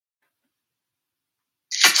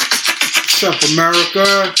What's up,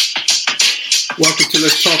 America? Welcome to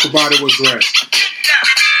Let's Talk About It with Gregg.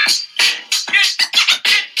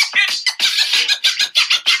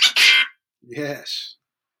 Yes,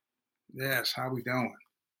 how we doing?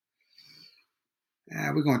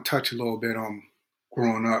 We're going to touch a little bit on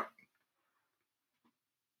growing up.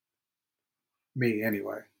 Me,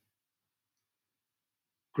 anyway.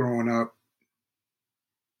 Growing up,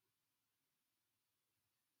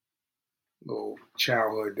 little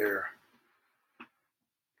childhood there.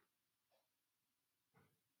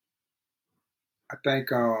 I think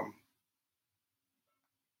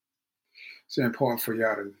it's important for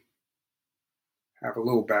y'all to have a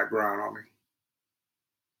little background on me.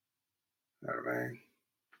 You know what I mean?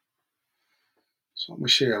 So I'm going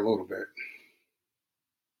to share a little bit.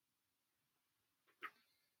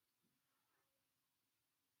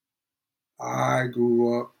 I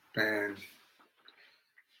grew up in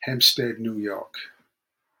Hempstead, New York.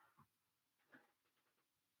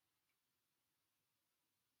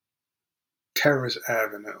 Terrace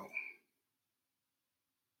Avenue.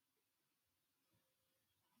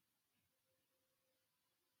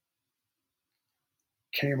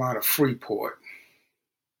 Came out of Freeport,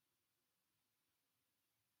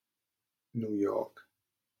 New York.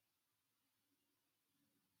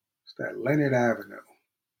 It's that Leonard Avenue.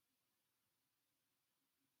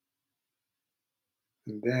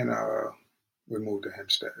 And then we moved to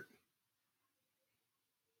Hempstead.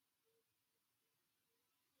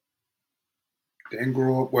 Didn't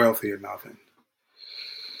grow up wealthy or nothing.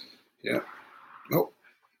 Yep. Nope.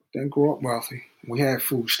 Didn't grow up wealthy. We had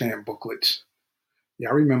food stamp booklets. Yeah,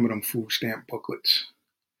 I remember them food stamp booklets.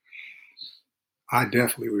 I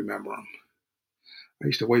definitely remember them. I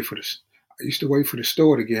used to wait for the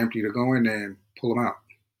store to get empty to go in there and pull them out.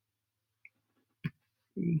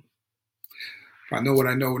 If I know what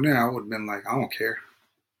I know now, I would have been like, I don't care.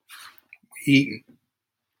 We eating.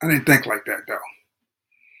 I didn't think like that though.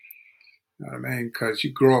 You know what I mean? Because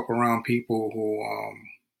you grow up around people who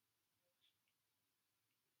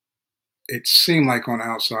it seemed like on the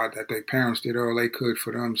outside that their parents did all they could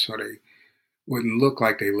for them so they wouldn't look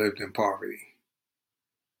like they lived in poverty.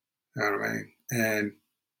 You know what I mean? And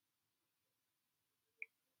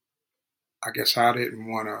I guess I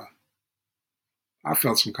didn't want to, I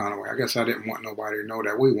felt some kind of way. I guess I didn't want nobody to know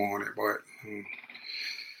that we wanted, but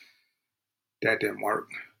that didn't work.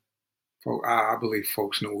 I believe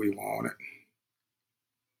folks knew we wanted.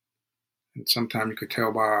 And sometimes you could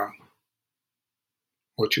tell by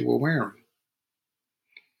what you were wearing.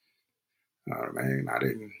 You know what I mean? I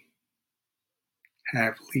didn't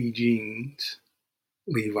have Lee jeans,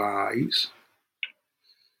 Levi's.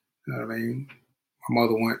 You know what I mean? My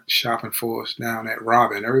mother went shopping for us down at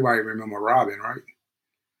Robin. Everybody remember Robin, right?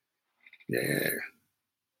 Yeah.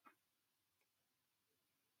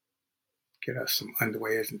 Get us some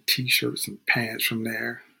underwears and t-shirts and pants from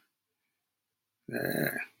there.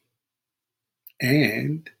 Yeah.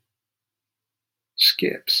 And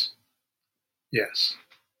Skips. Yes.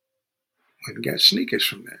 Went and got sneakers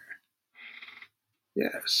from there.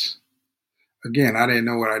 Yes. Again, I didn't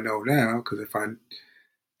know what I know now, because if I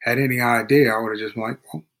had any idea, I would have just been like,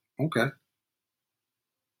 well, okay.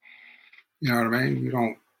 You know what I mean? You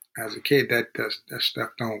don't, as a kid, that stuff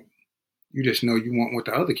don't, you just know you want what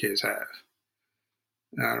the other kids have.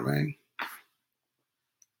 You know what I mean?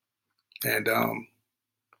 And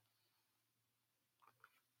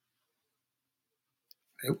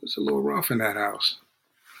it was a little rough in that house.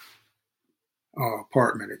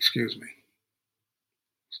 Apartment, excuse me.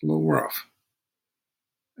 It's a little rough.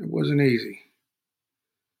 It wasn't easy.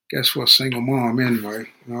 Guess what? Single mom anyway.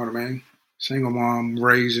 You know what I mean? Single mom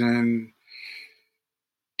raising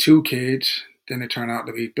 2 kids. Then it turned out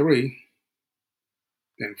to be 3.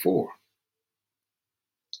 Then 4.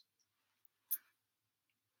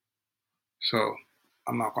 So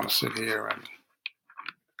I'm not going to sit here and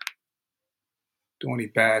do any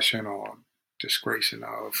bashing or disgracing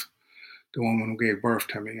of the woman who gave birth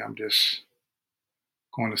to me. I'm just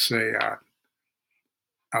going to say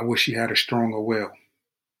I wish she had a stronger will.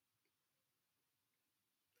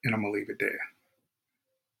 And I'm going to leave it there.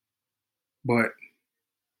 But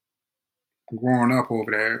growing up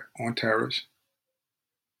over there on Terrace,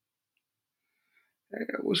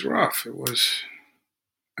 it was rough. It was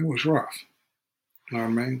rough. You know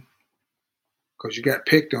what I mean? Because you got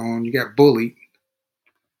picked on, you got bullied.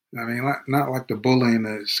 I mean, not like the bullying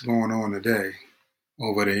that's going on today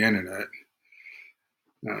over the internet.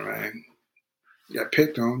 You know what I mean? You got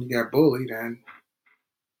picked on, you got bullied, and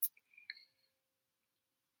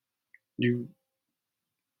you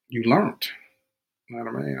learned. You know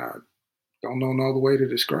what I mean? I don't know no other way to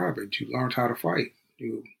describe it. You learned how to fight.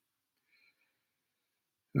 You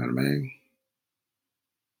You know what I mean?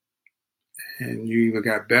 And you either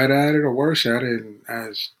got better at it or worse at it. And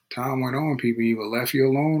as time went on, people either left you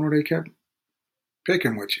alone or they kept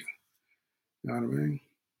picking with you. You know what I mean?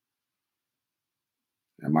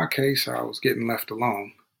 In my case, I was getting left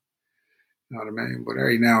alone. You know what I mean? But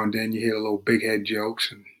every now and then you hear little big head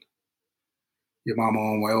jokes and your mama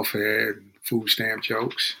on welfare and food stamp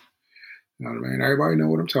jokes. You know what I mean? Everybody know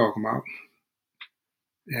what I'm talking about.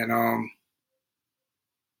 And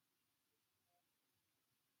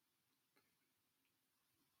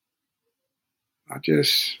I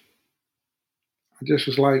just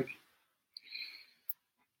was like,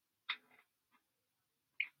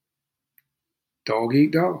 dog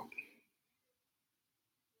eat dog.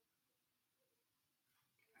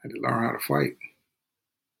 I had to learn how to fight.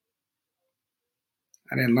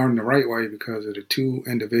 I didn't learn the right way because of the two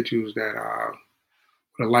individuals that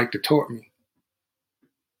would have liked to taught me,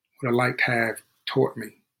 would have liked to have taught me,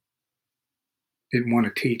 didn't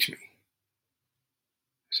want to teach me.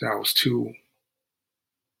 So I was too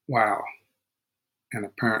wild. And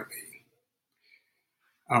apparently,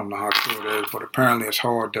 I don't know how true it is, but apparently it's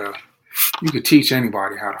hard to, you could teach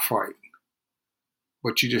anybody how to fight,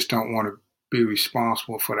 but you just don't want to be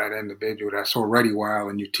responsible for that individual that's already wild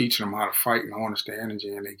and you teach them how to fight and harness their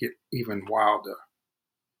energy and they get even wilder.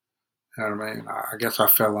 You know what I mean? I guess I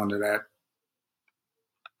fell under that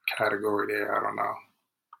category there. I don't know.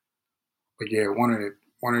 But yeah, one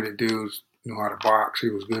of the dudes knew how to box. He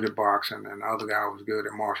was good at boxing, and the other guy was good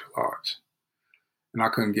at martial arts. And I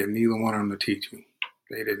couldn't get neither one of them to teach me.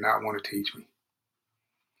 They did not want to teach me.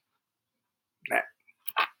 Nah,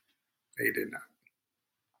 they did not.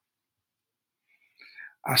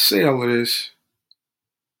 I say all of this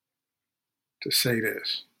to say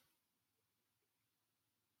this.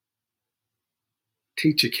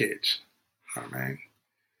 Teach your kids, you know what I mean?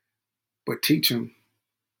 But teach them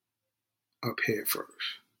up here first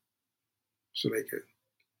so they could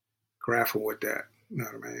grapple with that, you know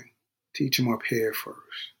what I mean? Teach them up here first,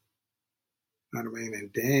 you know what I mean?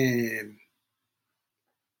 And then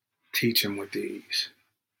teach them with these,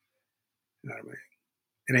 you know what I mean?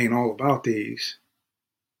 It ain't all about these,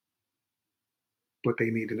 but they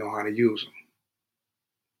need to know how to use them,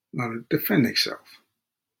 how to defend themselves.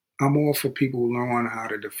 I'm all for people learning how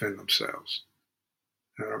to defend themselves,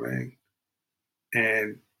 you know what I mean?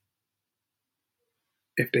 And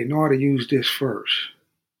if they know how to use this first,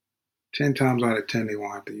 10 times out of 10, they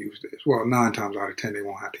won't have to use this. Well, 9 times out of 10, they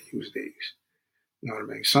won't have to use these. You know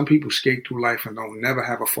what I mean? Some people skate through life and don't never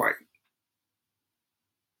have a fight.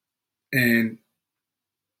 And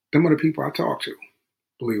them are the people I talk to,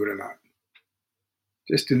 believe it or not.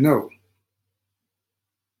 Just to know,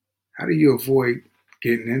 how do you avoid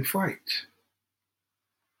getting in fights?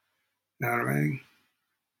 You know what I mean?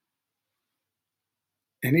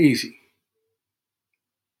 And easy.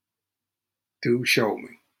 Dude showed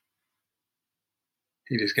me.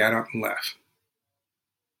 He just got up and left.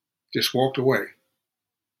 Just walked away.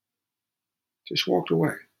 Just walked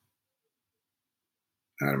away.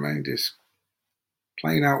 You know what I mean? Just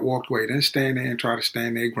plain out walked away. Didn't stand there and try to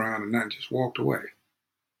stand their ground or nothing. Just walked away.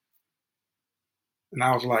 And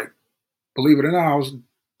I was like, believe it or not, I was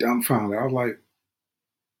dumbfounded. I was like,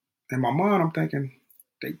 in my mind, I'm thinking,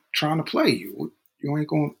 they trying to play you. You ain't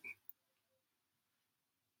going,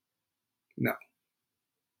 no.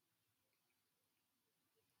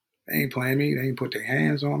 They ain't playing me. They ain't put their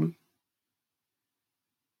hands on me.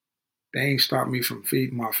 They ain't stopped me from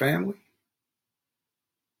feeding my family.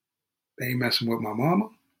 They ain't messing with my mama.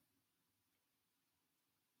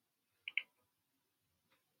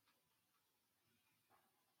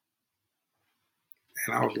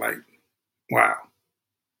 And I was like, wow,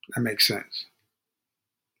 that makes sense.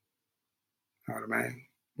 You know what I mean?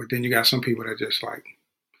 But then you got some people that just like,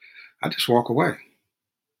 I just walk away.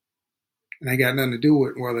 And they got nothing to do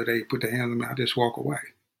with whether they put their hands on me. I just walk away.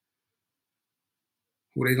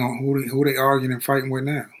 Who they arguing and fighting with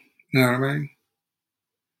now? You know what I mean?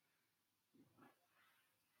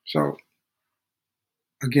 So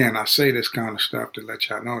again, I say this kind of stuff to let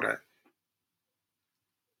y'all know that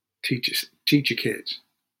teach your kids.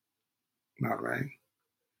 You know what I mean?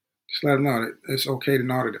 Just let them know that it's okay to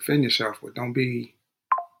know how to defend yourself, but don't be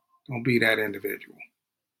that individual.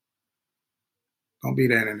 Don't be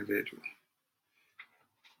that individual.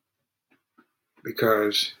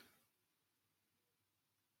 Because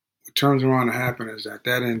what turns around to happen is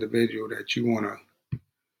that individual that you want to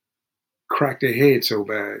crack their head so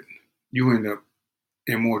bad, you end up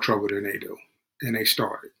in more trouble than they do. And they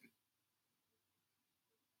started.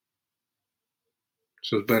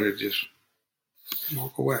 So it's better to just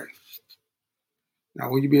walk away. Now,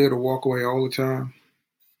 will you be able to walk away all the time?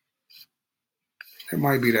 It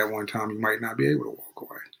might be that one time you might not be able to walk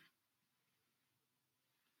away.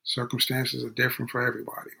 Circumstances are different for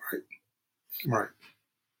everybody, right? Right.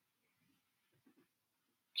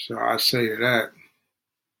 So I say to that,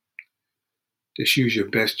 just use your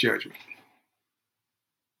best judgment.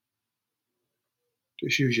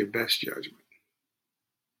 Just use your best judgment.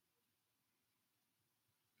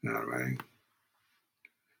 You know what I mean?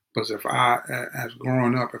 Because if as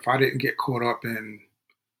growing up, if I didn't get caught up in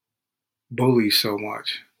bullies so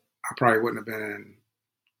much, I probably wouldn't have been in,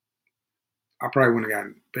 I probably wouldn't have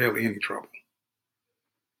gotten barely any trouble.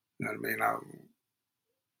 You know what I mean?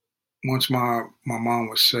 Once my mom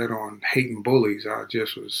was set on hating bullies, I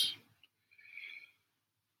just was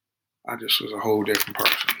a whole different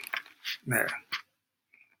person. Yeah.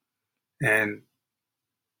 And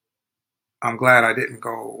I'm glad I didn't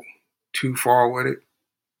go too far with it,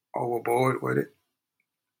 overboard with it,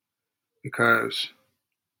 because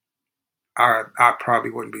I probably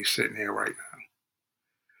wouldn't be sitting here right now.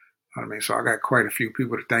 You know what I mean? So I got quite a few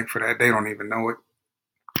people to thank for that. They don't even know it.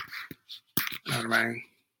 You know what I mean?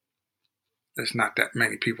 There's not that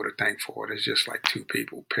many people to thank for it. It's just like two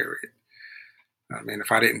people, period. You know what I mean,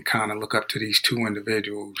 if I didn't kind of look up to these two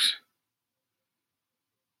individuals,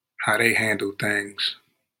 how they handle things,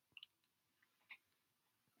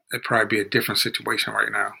 it'd probably be a different situation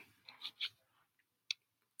right now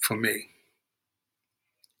for me.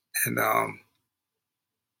 And I'm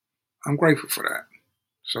grateful for that.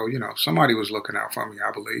 So, somebody was looking out for me,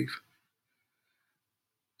 I believe.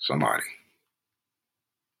 Somebody.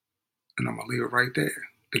 And I'm going to leave it right there.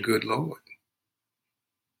 The good Lord.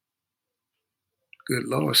 Good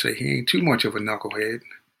Lord say he ain't too much of a knucklehead.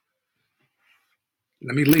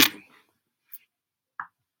 Let me leave him.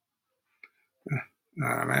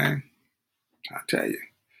 Man. Trying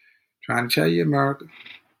to tell you, America.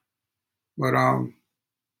 But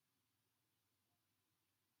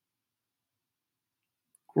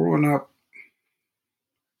growing up,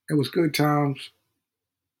 it was good times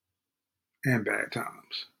and bad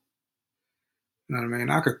times. You know what I mean?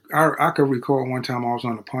 I could recall one time I was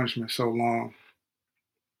on the punishment so long,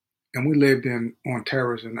 and we lived on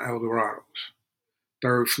terrace in the El Dorados,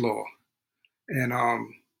 third floor, and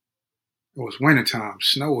it was wintertime.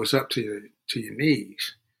 Snow was up to your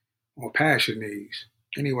knees or past your knees.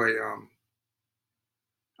 Anyway,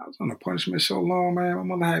 I was on the punishment so long, man. My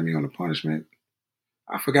mother had me on the punishment.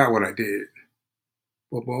 I forgot what I did,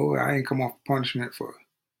 but boy, I ain't come off punishment for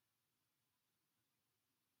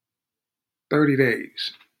 30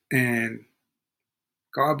 days. And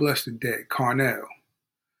God bless the dead, Carnell.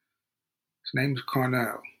 His name is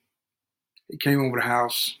Carnell. He came over the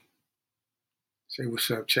house, say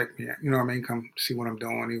what's up, check me out. You know what I mean? Come see what I'm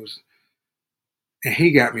doing. And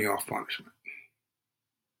he got me off punishment.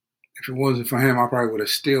 If it wasn't for him, I probably would have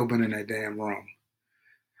still been in that damn room.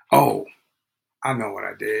 Oh, I know what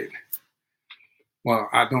I did. Well,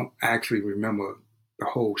 I don't actually remember the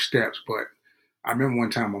whole steps, but I remember one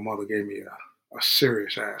time my mother gave me a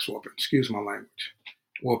serious ass whooping. Excuse my language.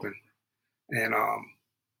 Whooping. And I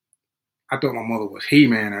thought my mother was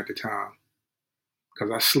He-Man at the time because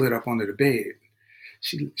I slid up under the bed.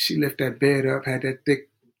 She lifted that bed up, had that thick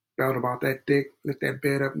belt about that thick, lift that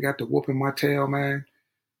bed up and got to whooping my tail, man.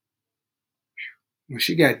 When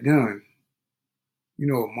she got done, you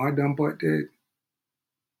know what my dumb butt did?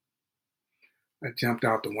 I jumped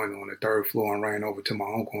out the window on the third floor and ran over to my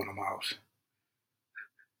uncle in the house.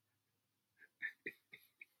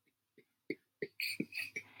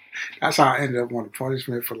 That's how I ended up on the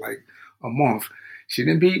punishment for like a month. She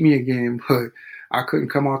didn't beat me again, but I couldn't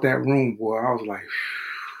come out that room, boy. I was like,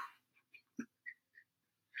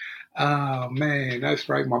 oh man, that's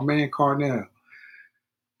right, my man Carnell.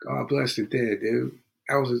 God bless the dead, dude.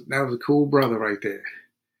 That was a cool brother right there.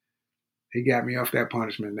 He got me off that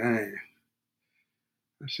punishment, man.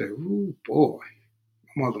 I said, ooh boy,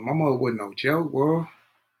 my mother wasn't no joke, boy.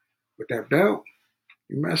 With that belt,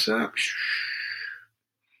 you mess up.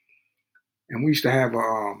 And we used to have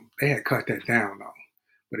they had cut that down though,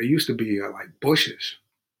 but it used to be like bushes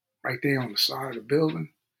right there on the side of the building.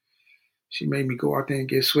 She made me go out there and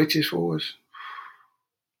get switches for us.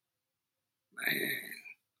 Man,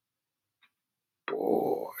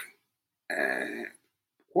 boy, and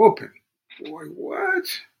whooping. Boy, what?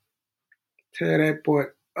 Tear that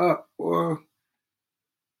butt up, boy.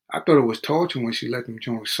 I thought it was torture when she let them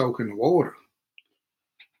joints soak in the water.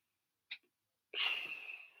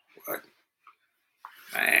 But,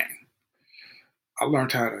 man, I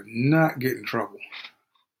learned how to not get in trouble.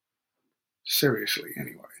 Seriously,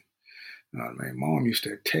 anyway. You know what I mean? Mom used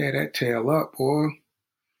to tear that tail up, boy.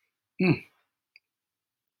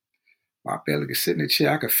 My belly could sit in the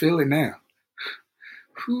chair. I could feel it now.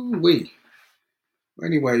 Whoo-wee.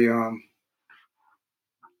 Anyway,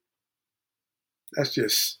 that's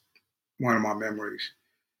just one of my memories.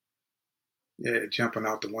 Yeah, jumping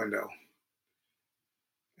out the window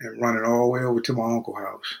and running all the way over to my uncle's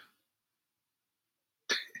house.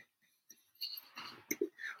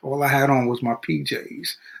 All I had on was my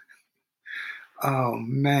PJs. Oh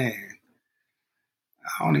man,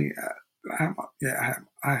 I only I had my, yeah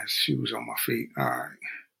I had shoes on my feet. All right,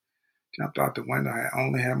 jumped out the window. I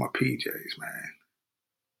only had my PJs, man.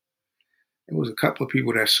 There was a couple of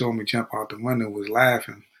people that saw me jump out the window was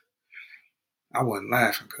laughing. I wasn't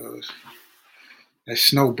laughing because that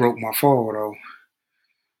snow broke my fall though.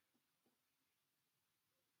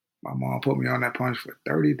 My mom put me on that punch for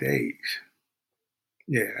 30 days.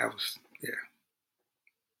 Yeah, that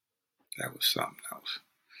was something else.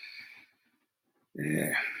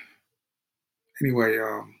 Yeah. Anyway,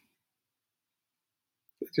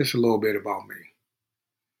 just a little bit about me.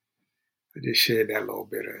 I just shared that little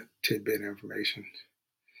bit of tidbit information.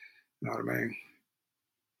 You know what I mean?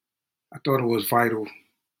 I thought it was vital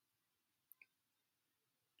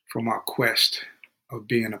for my quest of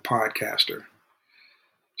being a podcaster.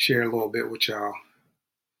 Share a little bit with y'all,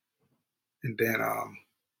 and then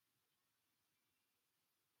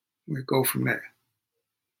we go from there.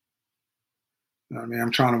 You know what I mean?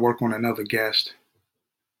 I'm trying to work on another guest.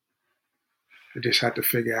 I just have to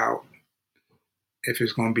figure out if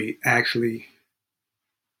it's going to be actually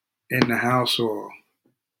in the house or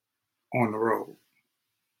on the road.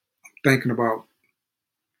 I'm thinking about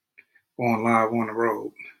going live on the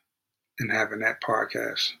road and having that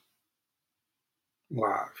podcast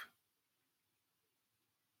live.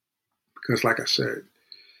 Because, like I said,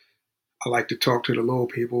 I like to talk to the little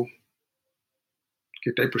people,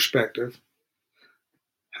 get their perspective,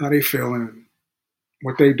 how they feeling,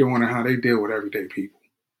 what they doing, and how they deal with everyday people.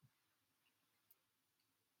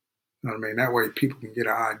 You know what I mean? That way people can get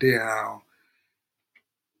an idea how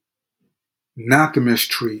not to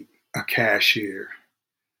mistreat a cashier,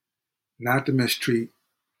 not to mistreat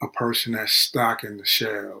a person that's stocking the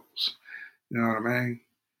shelves. You know what I mean?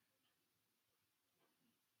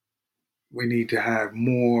 We need to have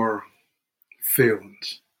more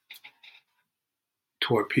feelings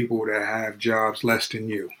toward people that have jobs less than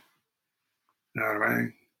you. You know what I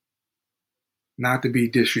mean? Not to be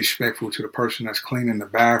disrespectful to the person that's cleaning the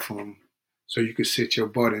bathroom so you can sit your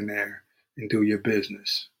butt in there and do your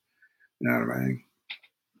business. You know what I mean?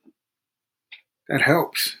 That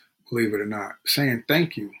helps, believe it or not. Saying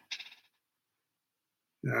thank you,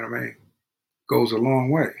 you know what I mean, goes a long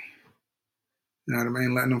way. You know what I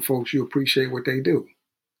mean? Letting them folks you appreciate what they do.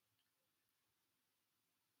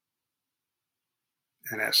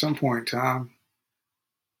 And at some point in time,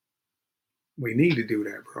 we need to do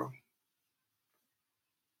that, bro.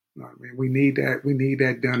 You know what I mean? We need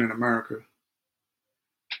that done in America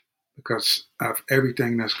because of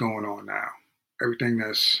everything that's going on now. Everything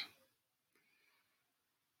that's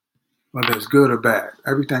whether it's good or bad,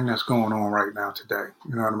 everything that's going on right now today.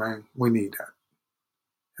 You know what I mean? We need that.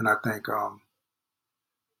 And I think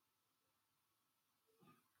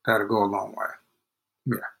that'll go a long way.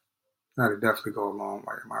 Yeah, that'll definitely go a long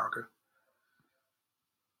way, America.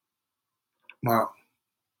 Well,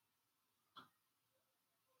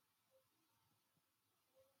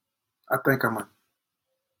 I think I'm gonna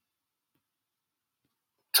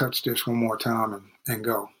touch this one more time and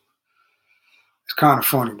go. It's kind of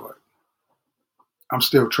funny, but I'm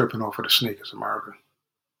still tripping off of the sneakers, America.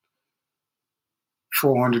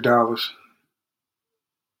 $400.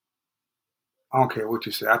 I don't care what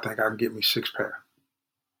you say. I think I can get me 6 pair.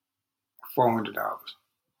 $400.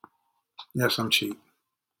 Yes, I'm cheap.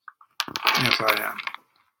 Yes, I am.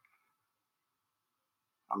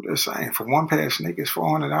 I'm just saying, for one pair of sneakers,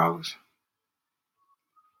 $400.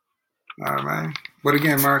 You know what I mean? But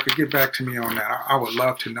again, America, get back to me on that. I would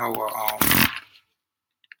love to know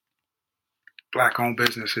black-owned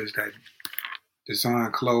businesses that design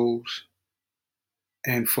clothes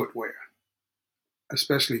and footwear,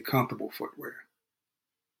 especially comfortable footwear.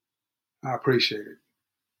 I appreciate it.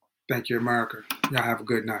 Thank you, America. Y'all have a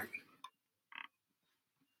good night.